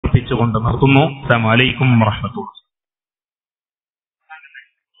ഓർമ്മിപ്പിച്ചുകൊണ്ട് നിർത്തുന്നു. അസ്സലാമു അലൈക്കും വറഹ്മത്തുള്ളാഹി.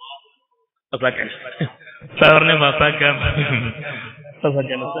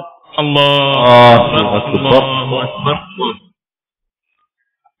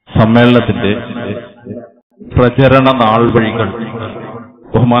 സമ്മേളനത്തിന്റെ പ്രചരണ നാൾ വഴികൾ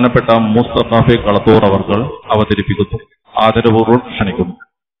ബഹുമാനപ്പെട്ട മുസ്തഫ കളത്തൂർ അവർ അവതരിപ്പിക്കുന്നു. ആദരപൂർവ്വം ക്ഷണിക്കുന്നു.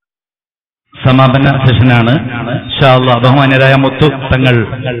 സമാപന സെഷനാണ്. ഇൻഷാ അല്ലാഹ് ബഹുമാന്യരായ മുത്തു തങ്ങൾ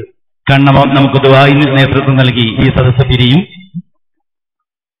കണ്ണവം നമുക്ക് ദുആഇന് നേതൃത്വം നൽകി ഈ സദസ്സ് പിരിയും.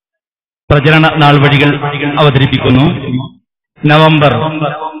 പ്രചരണ നാൾ വഴികൾ അവതരിപ്പിക്കുന്നു. നവംബർ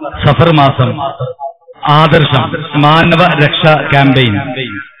സഫർ മാസം ആദർശം മാനവ രക്ഷാ ക്യാമ്പയിൻ.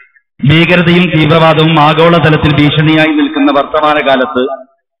 ഭീകരതയും തീവ്രവാദവും ആഗോളതലത്തിൽ ഭീഷണിയായി നിൽക്കുന്ന വർത്തമാനകാലത്ത്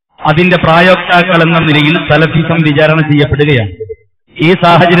അതിന്റെ പ്രായോക്താക്കൾ എന്ന നിലയിൽ സലഫിസം വിചാരണ ചെയ്യപ്പെടുകയാണ്. ഈ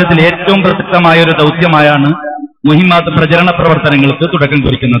സാഹചര്യത്തിൽ ഏറ്റവും പ്രസക്തമായ ഒരു ദൗത്യമായാണ് മുഹിമ്മാത്ത് പ്രചരണ പ്രവർത്തനങ്ങൾക്ക് തുടക്കം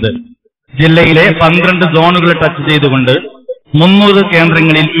കുറിക്കുന്നത്. ജില്ലയിലെ 12 സോണുകൾ ടച്ച് ചെയ്തുകൊണ്ട് 300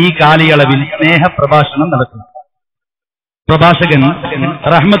 കേന്ദ്രങ്ങളിൽ ഈ കാലയളവിൽ സ്നേഹപ്രഭാഷണം നടക്കും. പ്രഭാഷകൻ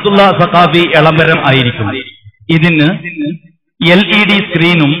റഹ്മത്തുള്ള സഖാഫി എളമരം ആയിരിക്കും. ഇതിന് LED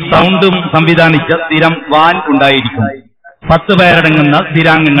സ്ക്രീനും സൗണ്ടും സംവിധാനിച്ച സ്ഥിരം വാൻ ഉണ്ടായിരിക്കും. 10 പേരടങ്ങുന്ന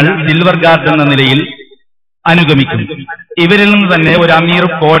സ്ഥിരാംഗങ്ങൾ സിൽവർ ഗാർഡ് എന്ന നിലയിൽ അനുഗമിക്കും. ഇവരിൽ നിന്ന് തന്നെ ഒരു അമീർ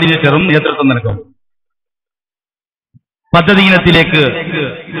കോർഡിനേറ്ററും നേതൃത്വം നൽകും. പദ്ധതി ഇനത്തിലേക്ക്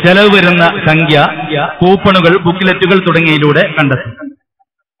ചെലവ് വരുന്ന സംഖ്യ കൂപ്പണുകൾ, ബുക്ക്ലെറ്റുകൾ തുടങ്ങിയതിലൂടെ കണ്ടെത്തും.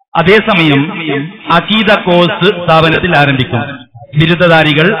 അതേസമയം അഖീദ കോഴ്സ് സ്ഥാപനത്തിൽ ആരംഭിക്കും.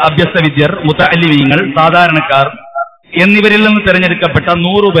 ബിരുദധാരികൾ, അഭ്യസ്ത വിദ്യർ, മുതഅല്ലിമീങ്ങൾ, സാധാരണക്കാർ എന്നിവരിൽ നിന്ന് തിരഞ്ഞെടുക്കപ്പെട്ട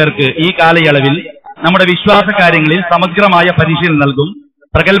 100 പേർക്ക് ഈ കാലയളവിൽ നമ്മുടെ വിശ്വാസ കാര്യങ്ങളിൽ സമഗ്രമായ പരിശീലനം നൽകും.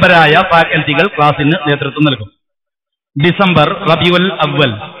 പ്രഗത്ഭരായ ഫാക്കൽറ്റികൾ ക്ലാസിന് നേതൃത്വം നൽകും. ഡിസംബർ റബീഉൽ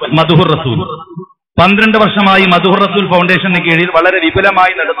അവ്വൽ മദ്ഹുർ റസൂൽ. 12 വർഷമായി മദ്ഹുർ റസൂൽ ഫൗണ്ടേഷന് കീഴിൽ വളരെ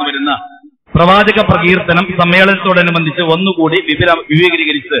വിപുലമായി നടന്നുവരുന്ന പ്രവാചക പ്രകീർത്തനം സമ്മേളനത്തോടനുബന്ധിച്ച് ഒന്നുകൂടി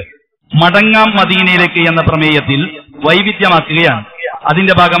വിപുലീകരിച്ച് മടങ്ങാം മദീനയിലേക്ക് എന്ന പ്രമേയത്തിൽ വൈവിധ്യമാക്കുകയാണ്.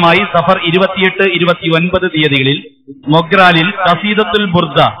 അതിന്റെ ഭാഗമായി സഫർ 28, 29 തീയതികളിൽ മൊഗ്രാലിൽ ഖസീദത്തുൽ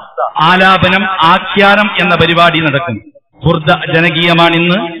ബുർദ ആലാപനം, ആഖ്യാനം എന്ന പരിപാടി നടക്കും. ബുർദ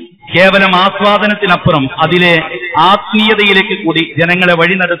ജനകീയമാണിന്ന്. കേവലം ആസ്വാദനത്തിനപ്പുറം അതിലെ ആത്മീയതയിലേക്ക് കൂടി ജനങ്ങളെ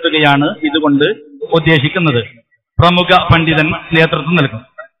വഴി നടത്തുകയാണ് ഇതുകൊണ്ട് ഉദ്ദേശിക്കുന്നത്. പ്രമുഖ പണ്ഡിതൻ നേതൃത്വം നൽകും.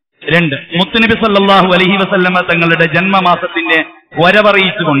 2. മുത്തുനബി സല്ലല്ലാഹു അലൈഹി വസല്ലമ തങ്ങളുടെ ജന്മമാസത്തിന്റെ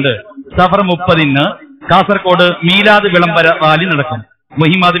വരവറിയിച്ചുകൊണ്ട് സഫർ 30-ന് കാസർഗോഡ് മീലാദ് വിളംബര റാലി നടക്കും.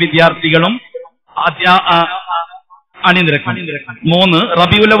 മുഹിമ്മാത്ത് വിദ്യാർത്ഥികളും അണിനിരക്കും. 3.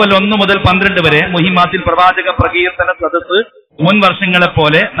 റബീഉൽ അവ്വൽ 1 മുതൽ 12 വരെ മുഹിമ്മാത്തിൽ പ്രവാചക പ്രകീർത്തന സദസ്സ് മുൻ വർഷങ്ങളെ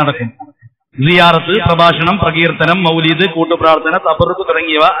പോലെ നടക്കും. സിയാറത്ത്, പ്രഭാഷണം, പ്രകീർത്തനം, മൗലീദ്, കൂട്ടുപ്രാർത്ഥന, തബറുക്ക്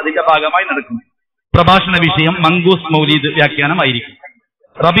തുടങ്ങിയവ അതിന്റെ ഭാഗമായി നടക്കും. പ്രഭാഷണ വിഷയം മങ്കൂസ് മൗലീദ് വ്യാഖ്യാനമായിരിക്കും.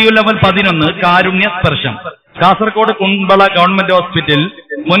 റബീഉൽ അവ്വൽ 11 കാരുണ്യ സ്പർശം. കാസർഗോഡ് കുമ്പള ഗവൺമെന്റ് ഹോസ്പിറ്റൽ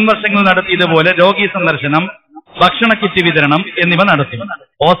മുൻ വർഷങ്ങൾ നടത്തിയതുപോലെ രോഗി സന്ദർശനം, ഭക്ഷണ കിറ്റ് വിതരണം എന്നിവ നടത്തും.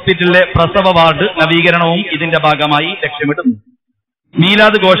 ഹോസ്പിറ്റലിലെ പ്രസവ വാർഡ് നവീകരണവും ഇതിന്റെ ഭാഗമായി ലക്ഷ്യമിടുന്നു.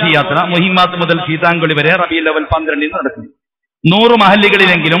 മീലാദ് ഘോഷയാത്ര മുഹിമ്മാത്ത് മുതൽ ശീതാങ്കുളി വരെ റബീഉൽ അവ്വൽ 12-ന് നടക്കും. 100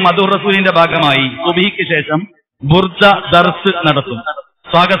 മഹല്ലുകളിലെങ്കിലും മദ്ഹുർ റസൂലിന്റെ ഭാഗമായി സുബ്ഹിക്ക് ശേഷം ബുർദ ദർസ് നടത്തും.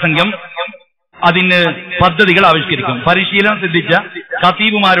 സ്വാഗതസംഘം അതിന് പദ്ധതികൾ ആവിഷ്കരിക്കും. പരിശീലനം സിദ്ധിച്ച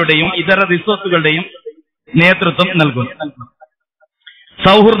ഖതീബുമാരുടെയും ഇതര റിസോഴ്സുകളുടെയും നേതൃത്വം നൽകും.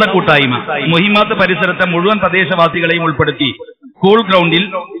 സൗഹൃദ കൂട്ടായ്മ. മുഹിമ്മാത്ത് പരിസരത്തെ മുഴുവൻ പ്രദേശവാസികളെയും ഉൾപ്പെടുത്തി സ്കൂൾ ഗ്രൗണ്ടിൽ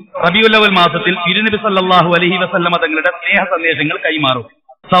റബീഉൽ അവ്വൽ മാസത്തിൽ തിരുനബി സല്ലല്ലാഹു അലൈഹി വസല്ലമ തങ്ങളുടെ സ്നേഹ സന്ദേശങ്ങൾ കൈമാറും.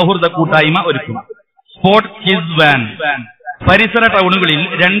 സൗഹൃദ കൂട്ടായ്മ ഒരുക്കും. Sport kiss van. പരിസര ടൗണുകളിൽ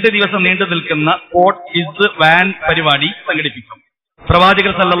 2 ദിവസം നീണ്ടു നിൽക്കുന്ന സ്പോർട് കിസ് വാൻ പരിപാടി സംഘടിപ്പിക്കും.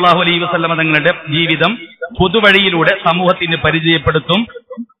 പ്രവാചകർ സല്ലല്ലാഹു അലൈഹി വസല്ലമ തങ്ങളുടെ ജീവിതം പുതുവഴിയിലൂടെ സമൂഹത്തിന് പരിചയപ്പെടുത്തും.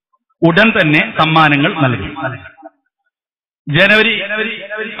 ഉടൻ തന്നെ സമ്മാനങ്ങൾ നൽകും. ജനുവരി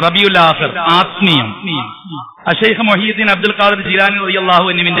റബീഉൽ ആഖിർ ആത്മീയം. ശൈഖ് മുഹീദ്ദീൻ അബ്ദുൽ ഖാദിർ ജീലാനി റളിയല്ലാഹു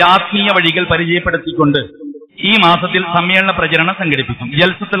അൻഹുവിന്റെ ആത്മീയ വഴികൾ പരിചയപ്പെടുത്തിക്കൊണ്ട് ഈ മാസത്തിൽ സമ്മേളന പ്രചരണം സംഘടിപ്പിക്കും.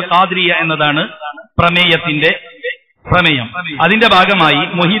 ജൽസത്തുൽ ഖാദിരിയ എന്നതാണ് പ്രമേയത്തിന്റെ പ്രമേയം. അതിന്റെ ഭാഗമായി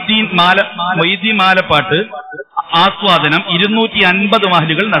മൊഹീദ്ദീൻ മാലപ്പാട്ട് ആസ്വാദനം 250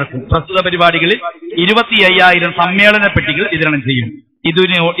 മഹലുകൾ നടക്കും. പ്രസ്തുത പരിപാടികളിൽ 25,000 സമ്മേളന പെട്ടികൾ വിതരണം ചെയ്യും.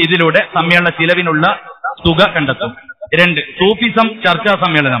 ഇതിലൂടെ സമ്മേളന ചിലവിനുള്ള തുക കണ്ടെത്തും. 2. സൂഫിസം ചർച്ചാ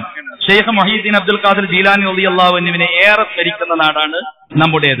സമ്മേളനം. ഷെയ്ഖ് മുഹീദ്ദീൻ അബ്ദുൽ ഖാദിർ ജീലാനി റളിയല്ലാഹു അൻഹുവിനെ ഏറെ സ്മരിക്കുന്ന നാടാണ്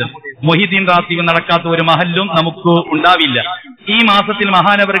നമ്മുടേത്. മുഹീദ്ദീൻ റാത്തീബ് നടക്കാത്ത ഒരു മഹല്ലും നമുക്ക് ഉണ്ടാവില്ല. ഈ മാസത്തിൽ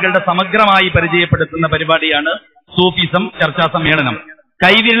മഹാനവറുകളുടെ സമഗ്രമായി പരിചയപ്പെടുത്തുന്ന പരിപാടിയാണ് സൂഫിസം ചർച്ചാ സമ്മേളനം.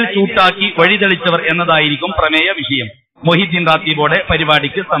 കൈവിരൽ ചൂട്ടാക്കി വഴിതെളിച്ചവർ എന്നതായിരിക്കും പ്രമേയ വിഷയം. മുഹീദ്ദീൻ റാത്തീബോടെ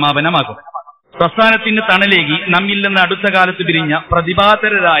പരിപാടിക്ക് സമാപനമാകും. പ്രസ്ഥാനത്തിന് തണലേകി നമ്മിൽ നിന്ന് അടുത്ത കാലത്ത് പിരിഞ്ഞ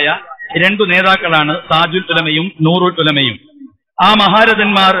പ്രതിഭാതരായ 2 നേതാക്കളാണ് താജുൽ ഉലമയും നൂറുൽ ഉലമയും. ആ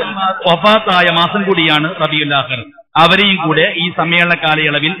മഹാരഥന്മാർ വഫാത്തായ മാസം കൂടിയാണ് റബീഉൽ ആഖിർ. അവരെയും കൂടെ ഈ സമ്മേളന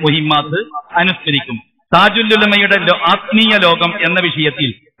കാലയളവിൽ മുഹിമ്മാത്ത് അനുസ്മരിക്കും. താജുൽ ഉലമയുടെ ആത്മീയ ലോകം എന്ന വിഷയത്തിൽ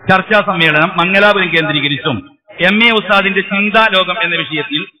ചർച്ചാ സമ്മേളനം മംഗലാപുരം കേന്ദ്രീകരിച്ചും MA ഉസ്താദിന്റെ ചിന്താ ലോകം എന്ന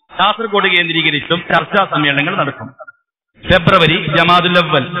വിഷയത്തിൽ കാസർഗോഡ് കേന്ദ്രീകരിച്ചും ചർച്ചാ സമ്മേളനങ്ങൾ നടക്കും. ഫെബ്രുവരി ജമാദുൽ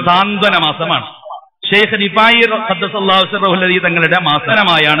അവ്വൽ സാന്ത്വന മാസമാണ്. ഷെയ്ഖ് റിഫായി ഖദ്ദസല്ലാഹു സിർറഹു തങ്ങളുടെ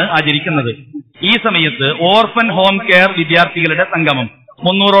മാസമായാണ് ആചരിക്കുന്നത്. ഈ സമയത്ത് ഓർഫൻ ഹോം കെയർ വിദ്യാർത്ഥികളുടെ സംഗമം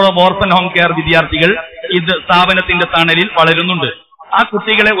 300ഓളം ഓർഫൻ ഹോം കെയർ വിദ്യാർത്ഥികൾ ഇത് സ്ഥാപനത്തിന്റെ തണലിൽ വളരുന്നുണ്ട്. ആ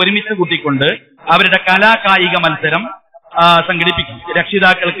കുട്ടികളെ ഒരുമിച്ച് കൂട്ടിക്കൊണ്ട് അവരുടെ കലാകായിക മത്സരം സംഘടിപ്പിക്കും.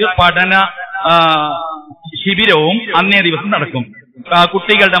 രക്ഷിതാക്കൾക്ക് പഠന ശിബിരവും അന്നേ ദിവസം നടക്കും.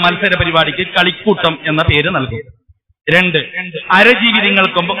 കുട്ടികളുടെ മത്സര പരിപാടിക്ക് കളിക്കൂട്ടം എന്ന പേര് നൽകും. 2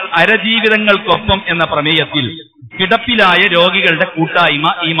 അരജീവിതങ്ങൾക്കൊപ്പം എന്ന പ്രമേയത്തിൽ കിടപ്പിലായ രോഗികളുടെ കൂട്ടായ്മ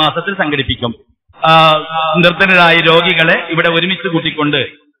ഈ മാസത്തിൽ സംഘടിപ്പിക്കും. നിർധനരായ രോഗികളെ ഇവിടെ ഒരുമിച്ച് കൂട്ടിക്കൊണ്ട്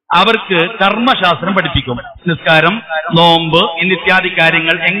അവർക്ക് കർമ്മശാസ്ത്രം പഠിപ്പിക്കും. നിസ്കാരം, നോമ്പ് എന്നിത്യാദി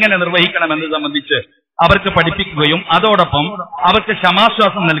കാര്യങ്ങൾ എങ്ങനെ നിർവഹിക്കണമെന്ന് സംബന്ധിച്ച് അവർക്ക് പഠിപ്പിക്കുകയും അതോടൊപ്പം അവർക്ക്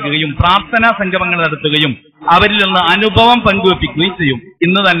ക്ഷമാശ്വാസം നൽകുകയും പ്രാർത്ഥനാ സംഗമങ്ങൾ നടത്തുകയും അവരിൽ നിന്ന് അനുഭവം പങ്കുവെപ്പിക്കുകയും ചെയ്യും.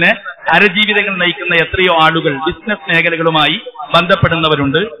 ഇന്ന് തന്നെ അരജീവിതങ്ങൾ നയിക്കുന്ന എത്രയോ ആളുകൾ ബിസിനസ് മേഖലകളുമായി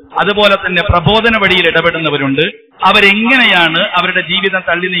ബന്ധപ്പെടുന്നവരുണ്ട്. അതുപോലെ തന്നെ പ്രബോധന വഴിയിൽ ഇടപെടുന്നവരുണ്ട്. അവരെങ്ങനെയാണ് അവരുടെ ജീവിതം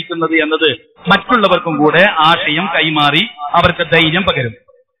തള്ളി നീക്കുന്നത് എന്നത് മറ്റുള്ളവർക്കും കൂടെ ആശയം കൈമാറി അവർക്ക് ധൈര്യം പകരും.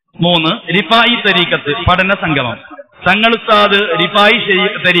 3 റിഫായി തരീഖത്ത് പഠന സംഗമം. തങ്ങൾ ഉസ്താദ് റിഫായി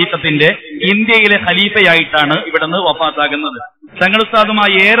തരീഖത്തിന്റെ ഇന്ത്യയിലെ ഖലീഫയായിട്ടാണ് ഇവിടുന്ന് വഫാത്താകുന്നത്. തങ്ങൾ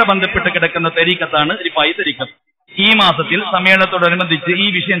ഉസ്താദുമായി ഏറെ ബന്ധപ്പെട്ട് കിടക്കുന്ന തരീഖത്താണ് റിഫായി തരീഖത്ത്. ഈ മാസത്തിൽ സമ്മേളനത്തോടനുബന്ധിച്ച് ഈ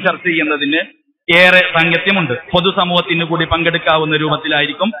വിഷയം ചർച്ച ചെയ്യുന്നതിന് ഏറെ സാങ്കത്യമുണ്ട്. പൊതുസമൂഹത്തിന് കൂടി പങ്കെടുക്കാവുന്ന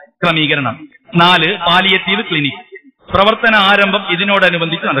രൂപത്തിലായിരിക്കും ക്രമീകരണം. 4 പാലിയേറ്റീവ് ക്ലിനിക് പ്രവർത്തന ആരംഭം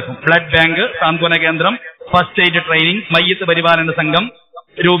ഇതിനോടനുബന്ധിച്ച് നടക്കും. ബ്ലഡ് ബാങ്ക്, സാന്ത്വന കേന്ദ്രം, ഫസ്റ്റ് എയ്ഡ് ട്രെയിനിങ്, മയ്യത്ത് പരിപാലന സംഘം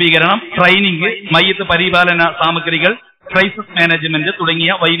രൂപീകരണം, ട്രെയിനിങ്, മയ്യത്ത് പരിപാലന സാമഗ്രികൾ, ക്രൈസിസ് മാനേജ്മെന്റ്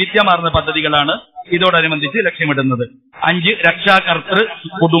തുടങ്ങിയ വൈവിധ്യമാർന്ന പദ്ധതികളാണ് ഇതോടനുബന്ധിച്ച് ലക്ഷ്യമിടുന്നത്. 5 രക്ഷാകർത്തൃ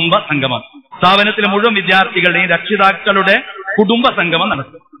കുടുംബ സംഗമം. സ്ഥാപനത്തിലെ മുഴുവൻ വിദ്യാർത്ഥികളുടെയും രക്ഷിതാക്കളുടെ കുടുംബ സംഗമം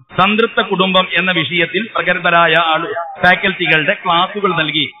നടത്തും. സംതൃപ്ത കുടുംബം എന്ന വിഷയത്തിൽ പ്രഗത്ഭരായ ഫാക്കൽറ്റികളുടെ ക്ലാസുകൾ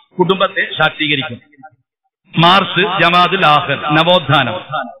നൽകി കുടുംബത്തെ ശാക്തീകരിക്കും. മാർച്ച് ജമാദുൽ ആഖിർ നവോത്ഥാനം.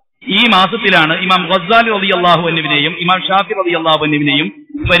 ഈ മാസത്തിലാണ് ഇമാം ഗസ്സാലി റളിയല്ലാഹു അൻഹുവിനെയും ഇമാം ഷാഫി റളിയല്ലാഹു അൻഹുവിനെയും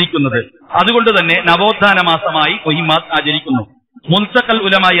സ്മരിക്കുന്നത്. അതുകൊണ്ട് തന്നെ നവോത്ഥാന മാസമായി മുഹിമ്മാത്ത് ആചരിക്കുന്നു. മുൻതഖൽ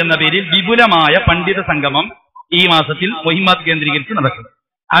ഉലമ എന്ന പേരിൽ വിപുലമായ പണ്ഡിത സംഗമം ഈ മാസത്തിൽ മുഹിമ്മാത്ത് കേന്ദ്രീകരിച്ച് നടക്കും.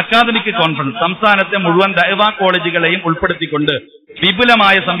 അക്കാദമിക് കോൺഫറൻസ് സംസ്ഥാനത്തെ മുഴുവൻ ദഅവ കോളേജുകളെയും ഉൾപ്പെടുത്തിക്കൊണ്ട്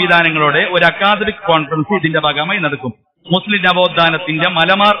വിപുലമായ സംവിധാനങ്ങളോടെ ഒരു അക്കാദമിക് കോൺഫറൻസ് ഇതിന്റെ ഭാഗമായി നടക്കും. മുസ്ലിം നവോത്ഥാനത്തിന്റെ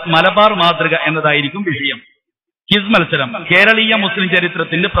മലബാർ മാതൃക എന്നതായിരിക്കും വിഷയം. ക്വിസ് മത്സരം കേരളീയ മുസ്ലിം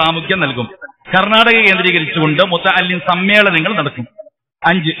ചരിത്രത്തിന് പ്രാമുഖ്യം നൽകും. കർണാടക കേന്ദ്രീകരിച്ചുകൊണ്ട് മുതഅല്ലിം സമ്മേളനങ്ങൾ നടക്കും.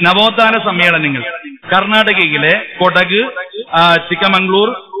 5 നവോത്ഥാന സമ്മേളനങ്ങൾ. കർണാടകയിലെ കൊടക്, ചിക്കമംഗ്ലൂർ,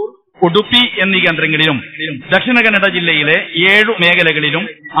 ഉടുപ്പി എന്നീ കേന്ദ്രങ്ങളിലും ദക്ഷിണ കന്നഡ ജില്ലയിലെ 7 മേഖലകളിലും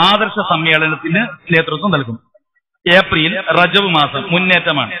ആദർശ സമ്മേളനത്തിന് നേതൃത്വം നൽകും. ഏപ്രിൽ റജബ് മാസം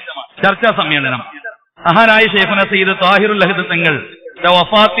മുന്നേറ്റമാണ്. ചർച്ചാ സമ്മേളനം. മഹാനായ ശൈഖുന സയ്യിദ് താഹിറുൽ ലഹദ് തങ്ങൾ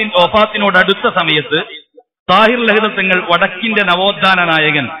വഫാത്തിനോടടുത്ത സമയത്ത് താഹിറുൽ ലഹദ് തങ്ങൾ വടക്കിന്റെ നവോത്ഥാന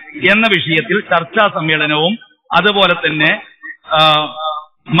നായകൻ എന്ന വിഷയത്തിൽ ചർച്ചാ സമ്മേളനവും അതുപോലെ തന്നെ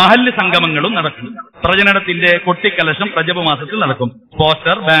മഹല്ല് സംഗമങ്ങളും നടക്കും. പ്രചരണത്തിന്റെ കൊട്ടിക്കലശം റജബ് മാസത്തിൽ നടക്കും.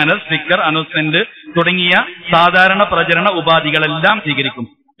 പോസ്റ്റർ, ബാനർ, സ്റ്റിക്കർ, അനൗൺസ്മെന്റ് തുടങ്ങിയ സാധാരണ പ്രചരണ ഉപാധികളെല്ലാം സ്വീകരിക്കും.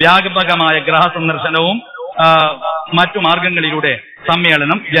 വ്യാപകമായ ഗ്രഹ സന്ദർശനവും മറ്റു മാർഗങ്ങളിലൂടെ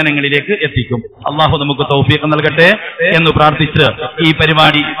സമ്മേളനം ജനങ്ങളിലേക്ക് എത്തിക്കും. അള്ളാഹു നമുക്ക് തൗഫീഖ് നൽകട്ടെ എന്ന് പ്രാർത്ഥിച്ച് ഈ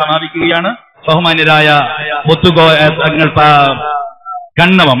പരിപാടി സമാപിക്കുകയാണ്. ബഹുമാന്യരായ മുത്തുതങ്ങൾ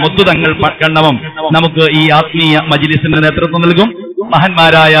കണ്ണവം നമുക്ക് ഈ ആത്മീയ മജ്ലിസിന് നേതൃത്വം നൽകും.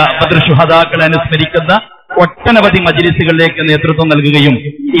 മഹാന്മാരായ ബദ്രശുഹദാക്കളെ അനുസ്മരിക്കുന്ന ഒട്ടനവധി മജ്ലിസുകളിലേക്ക് നേതൃത്വം നൽകുകയും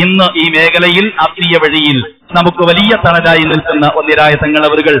ഇന്ന് ഈ മേഖലയിൽ ആത്മീയ വഴിയിൽ നമുക്ക് വലിയ തണലായി നിൽക്കുന്ന ഒന്നിരായ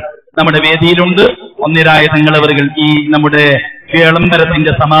തങ്ങളവറുകൾ നമ്മുടെ വേദിയിലുണ്ട്. ഒന്നിരായ തങ്ങളവറുകൾ ഈ നമ്മുടെ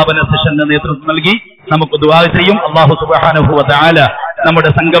വിളംബരത്തിന്റെ സമാപന സെഷന് നേതൃത്വം നൽകി നമുക്ക് ദുആ ചെയ്യും. അല്ലാഹു സുബ്ഹാനഹു വ തആല നമ്മുടെ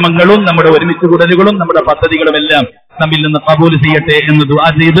സംഗമങ്ങളും നമ്മുടെ ഒരുമിച്ച് കൂടലുകളും നമ്മുടെ പദ്ധതികളും എല്ലാം നമ്മിൽ നിന്ന് കബൂൽ ചെയ്യട്ടെ എന്ന് ദുആ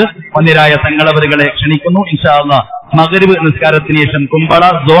ചെയ്ത് ഒന്നിരായ തങ്ങളവറുകളെ ക്ഷണിക്കുന്നു. ഇൻഷാ അല്ലാഹ് മഗ്രിബ് നിസ്കാരത്തിന് ശേഷം കുമ്പള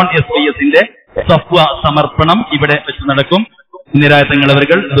സോൺ SYSന്റെ സഫ്വ സമർപ്പണം ഇവിടെ വെച്ച് നടക്കും. ഒന്നിരായ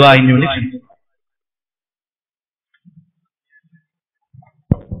തങ്ങളവറുകൾ ദുആഇന് വേണ്ടി ക്ഷണിക്കുന്നു.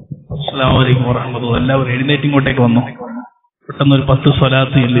 അസ്സലാമു അലൈക്കും വറഹ്മത്തുള്ളാഹി. എല്ലാവരും എഴുന്നേറ്റ് ഇങ്ങോട്ടേക്ക് വന്നു. പെട്ടെന്ന് ഒരു 10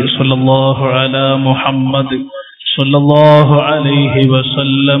 സ്വലാത്ത് ചൊല്ലി. സ്വല്ലല്ലാഹു അലാ മുഹമ്മദ് സ്വല്ലല്ലാഹു അലൈഹി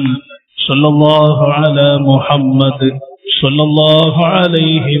വസല്ലം sallallahu ala Muhammad sallallahu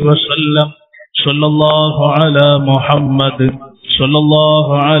alayhi wa sallam, sallallahu ala Muhammad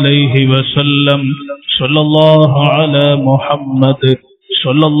sallallahu alayhi wa sallam, sallallahu ala Muhammad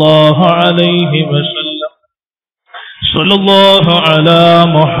sallallahu alayhi wa sallam, sallallahu ala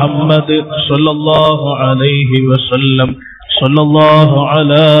Muhammad sallallahu alayhi wa sallam, sallallahu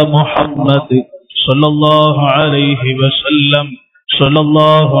ala Muhammad sallallahu alayhi wa sallam,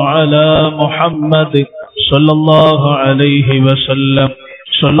 sallallahu ala Muhammad sallallahu alayhi wa sallam,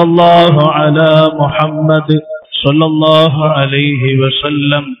 sallallahu ala Muhammad sallallahu alayhi wa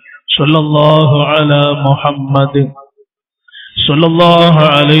sallam, sallallahu ala Muhammad sallallahu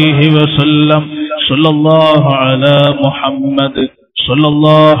alayhi wa sallam, sallallahu ala Muhammad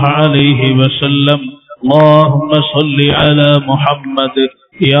sallallahu alayhi wa sallam. Allahumma salli ala Muhammad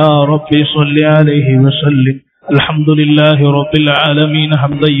ya Rabbi salli alayhi wa sallim. Alhamdulillahi rabbil alamin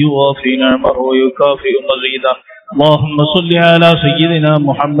hamdan yuwafi ni'amahu wa yukafi mazida. Allahumma salli ala sayyidina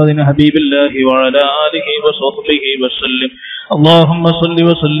Muhammadin habibillahi wa ala alihi wa sahbihi wa sallim. Allahumma salli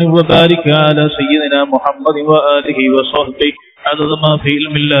wa sallim wa barik ala sayyidina Muhammadin wa alihi wa sahbihi adad ma fi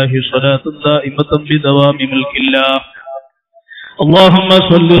ilmillahi salatan da'imatan bi dawami milkillah. Allahumma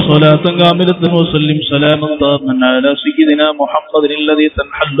salli salatan kamilatan wa sallim salaman taman ala sayyidina Muhammadin alladhi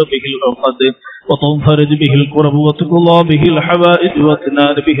tanhallu bihi al-uqad wa tanfarij bihi al-kurab wa tuqda bihi al-hawa'ij wa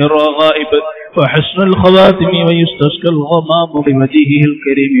tunar bihi al-raghaib wa hasn al-khawatim wa yustasqa al-ghamam bi wajhihi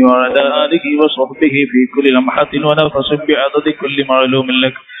al-karim wa ala alihi wa sahbihi fi kulli lamhatin wa nafasin bi adadi kulli ma'lumin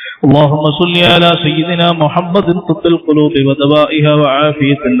lak. اللهم صل على سيدنا محمد طب القلوب ودوائها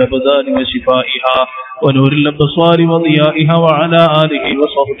وعافية الأبدان وشفائها ونور الأبصار وضيائها وعلى آله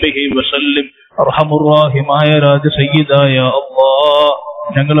وصحبه وسلم. أرحم الراحمين يا راج سيدا يا الله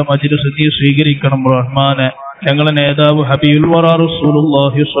ഞങ്ങളെ മജ്‌ലിസ് നീ സ്വീകരിക്കണം റഹ്മാനെ. ഞങ്ങളെ നേതാവ് ഹബീബുൽ വറ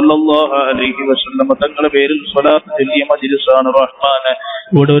റസൂലുള്ളാഹി സ്വല്ലല്ലാഹു അലൈഹി വസല്ലം തങ്ങളുടെ പേരിൽ സ്വലാത്ത് ചൊല്ലിയ മജ്‌ലിസാണ് റഹ്മാനെ.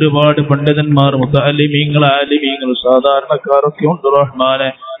 ഇവിടെ ഒരുപാട് പണ്ഡിതന്മാർ മുതഅല്ലിമീങ്ങൾ ആലിമീങ്ങൾ സാധാരണക്കാരൊക്കെ ഉണ്ട് റഹ്മാനെ.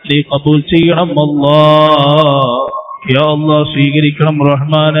 നീ ഖബൂൽ ചെയ്യണം അല്ലാഹ്. യാ അല്ലാഹ് സ്വീകരിക്കണം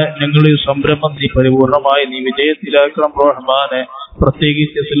റഹ്മാനെ. ഞങ്ങൾ ഈ സംരംഭം നീ പരിപൂർണമായി നീ വിജയത്തിലാക്കണം റഹ്മാനെ.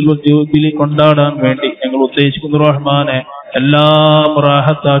 പ്രത്യേകിച്ച് സിൽവർ ജൂബിലി കൊണ്ടാടാൻ വേണ്ടി ഞങ്ങൾ ഉദ്ദേശിക്കുന്നു റഹ്മാനെ. എല്ലാം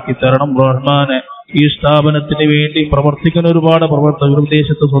റാഹത്താക്കി തരണം റഹ്മാനെ. ഈ സ്ഥാപനത്തിന് വേണ്ടി പ്രവർത്തിക്കുന്ന ഒരുപാട് പ്രവർത്തകർ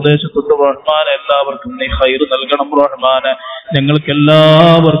വിദേശത്ത് സ്വദേശത്തുണ്ട് റഹ്മാനെ. എല്ലാവർക്കും നീ ഖൈർ നൽകണം റഹ്മാനെ. ഞങ്ങൾക്ക്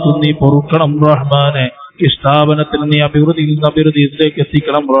എല്ലാവർക്കും നീ പൊറുക്കണം റഹ്മാനെ. ഈ സ്ഥാപനത്തിന് നീ അഭിവൃദ്ധിയിലേക്ക്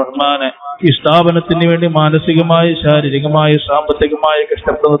എത്തിക്കണം റഹ്മാനെ. ഈ സ്ഥാപനത്തിന് വേണ്ടി മാനസികമായി ശാരീരികമായി സാമ്പത്തികമായി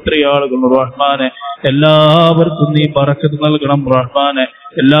കഷ്ടപ്പെടുന്ന എത്രയോ ആളുകൾ റഹ്മാനെ. എല്ലാവർക്കും നീ ബറക്കത്ത് നൽകണം റഹ്മാനെ.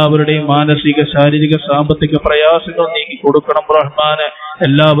 എല്ലാവരുടെയും മാനസിക ശാരീരിക സാമ്പത്തിക പ്രയാസങ്ങൾ നീക്കി കൊടുക്കണം റഹ്മാനെ.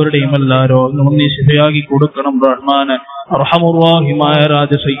 എല്ലാവരുടെയും എല്ലാ രോഗങ്ങളും നീ ശിഫയാക്കി കൊടുക്കണം റഹ്മാനെ. അർഹമുർ റഹീമായ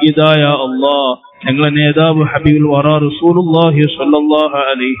രാജ സയ്യിദായ അല്ലാഹ് ഞങ്ങളെ നേതാവ് ഹബീബുൽ വറ റസൂലുള്ളാഹി സ്വല്ലല്ലാഹു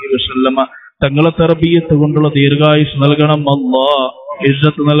അലൈഹി വസല്ലമ തങ്ങളെ തർബിയത്ത് കൊണ്ടുള്ള ദീർഘായുസ് നൽകണം അല്ലാഹ്.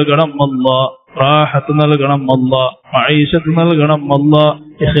 ഇസ്സത്ത് നൽകണം അല്ലാഹ്. റാഹത്ത് നൽകണം അല്ലാഹ്. മഈശത്ത് നൽകണം അല്ലാഹ്.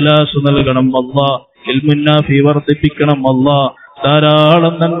 ഇഖ്ലാസ് നൽകണം അല്ലാഹ്. ഇൽമുൻ നാഫി വർദ്ധിപ്പിക്കണം അല്ലാഹ്.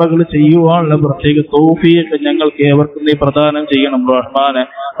 ധാരാളം നന്മകൾ ചെയ്യുവാനുള്ള പ്രത്യേക തൗഫീഖ് ഞങ്ങൾക്ക് ഏവർക്കും നീ പ്രദാനം ചെയ്യണം റഹ്മാനെ.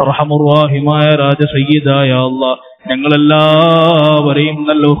 അർഹമുർ റഹീമായ രാജ സയ്യിദായ അല്ലാഹ് ഞങ്ങളെല്ലാവരെയും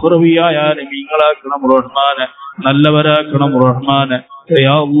നല്ല ഉഖ്റവിയായ ആലിമീങ്ങളാക്കണം റഹ്മാനെ. നല്ലവരാക്കണം റഹ്മാനെ.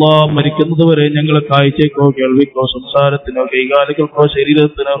 യാ അല്ലാഹ് മരിക്കുന്നത് വരെ ഞങ്ങളെ കാഴ്ചയ്ക്കോ കേൾവിക്കോ സംസാരത്തിനോ കൈകാലുകൾക്കോ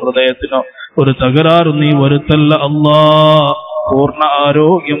ശരീരത്തിനോ ഹൃദയത്തിനോ ഒരു തകരാറും നീ വരുത്തല്ല അല്ലാഹ്. പൂർണ്ണ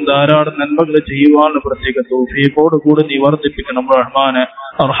ആരോഗ്യം ധാരാളം നന്മകൾ ചെയ്യുവാനുള്ള പ്രത്യേക തൗഫീഖോട് കൂടി നീ വർദ്ധിപ്പിക്കണം റഹ്മാനെ.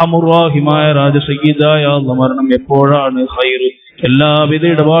 അർഹമുർ റഹീമായ രാജ സയ്യിദായ അല്ലാഹ് മരണം എപ്പോഴാണ് ഖൈർ എല്ലാവിധ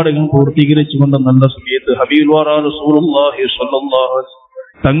ഇടപാടുകളും പൂർത്തീകരിച്ചുകൊണ്ട് നല്ല സമയത്ത് ഹബീബുൽ വറ റസൂലുള്ളാഹി സ്വല്ലല്ലാഹു അലൈഹി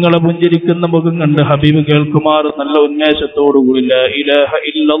തങ്ങളെ പുഞ്ചിരിക്കുന്ന മുഖം കണ്ട് ഹബീബ് കേൾക്കുമാർ നല്ല ഉന്മേഷത്തോടുകൂടി ലാ ഇലാഹ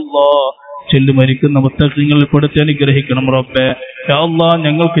ഇല്ലല്ലാഹ് ചൊല്ലി മരിക്കുന്ന മുത്തഖീങ്ങളിൽ പെടുത്തി അനുഗ്രഹിക്കണം റബ്ബേ. യാ അല്ലാഹ്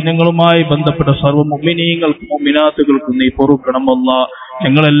ഞങ്ങൾക്ക് ഞങ്ങളുമായി ബന്ധപ്പെട്ട സർവ്വ മുഅ്മിനീങ്ങൾക്കും മുഅ്മിനാത്തുകൾക്കും നീ പൊറുക്കണം അല്ലാഹ്.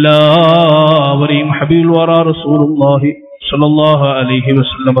 ഞങ്ങളെല്ലാവരെയും ഹബീബുൽ വറ റസൂലുള്ളാഹി സ്വല്ലല്ലാഹു അലൈഹി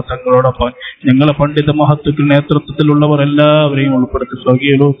വസല്ലം തങ്ങളോടൊപ്പം ഞങ്ങളെ പണ്ഡിത മഹത്തുക്കൾ നേതൃത്വത്തിലുള്ളവർ എല്ലാവരെയും ഉൾപ്പെടുത്തി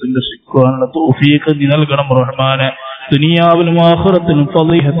സ്വകീയലോകത്തിന്റെ സിക്കുവാനുള്ള തൗഫീഖ് നീ നൽകണം റഹ്മാനെ. ദുനിയാവിലും ആഖിറത്തിലും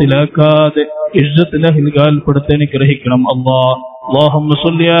ഫളീഹത്തിലാക്കാതെ ഇസ്സത്തിൽ അഹ്ലിൽപ്പെടുത്തി അനുഗ്രഹിക്കണം അല്ലാഹ്. اللهم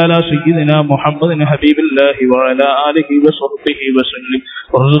صل على سيدنا محمد حبيب الله وعلى آله وصحبه وسلم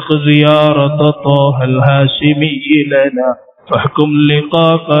وارزق زيارة طه الهاشمي لنا فاحكم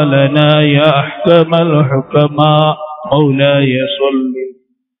لقاك لنا يا أحكم الحكماء مولاي صل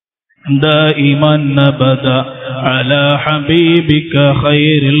دائما أبدا على حبيبك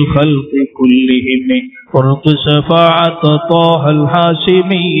خير الخلق كلهم وارض شفاعة طه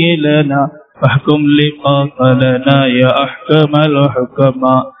الهاشمي لنا واحكم لقاك لنا يا أحكم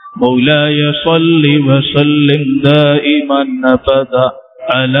الحكماء مولاي صل وسلم دائما أبدا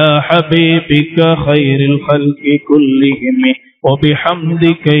على حبيبك خير الخلق كلهم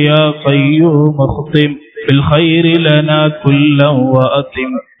وبحمدك يا قيوم اختم بالخير لنا كلا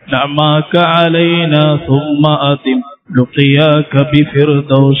وأتم نعماك علينا ثم أتم لقياك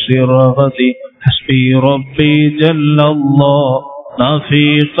بفردوس رغدي حسبي ربي جل الله ما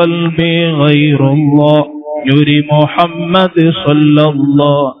في قلبي غير الله نور محمد صلى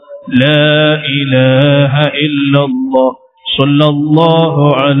الله لا إله إلا الله صلى الله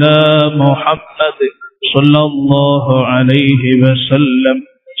على محمد صلى الله عليه وسلم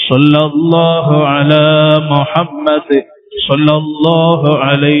صلى الله على محمد صلى الله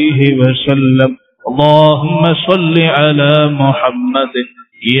عليه وسلم اللهم صل على محمد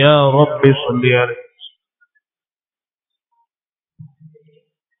يا رب صل عليه.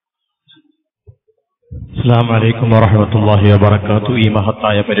 അസ്സലാമു അലൈക്കും വറഹ്മത്തുള്ളാഹി വബറകാതുഹു. ഈ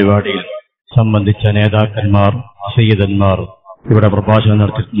മഹത്തായ പരിപാടിയിൽ സംബന്ധിച്ച നേതാക്കന്മാർ, സയ്യിദന്മാർ, ഇവിടെ പ്രഭാഷണം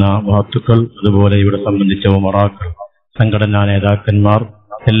നടത്തുന്ന മഹത്തുക്കൾ, അതുപോലെ ഇവിടെ സംബന്ധിച്ച ഉമറാക്കൾ, സംഘടനാ നേതാക്കന്മാർ,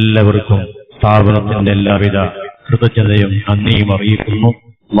 എല്ലാവർക്കും സ്ഥാപനത്തിന്റെ എല്ലാവിധ കൃതജ്ഞതയും നന്ദിയും അറിയിക്കുന്നു.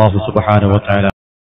 അല്ലാഹു സുബ്ഹാനഹു വ തആല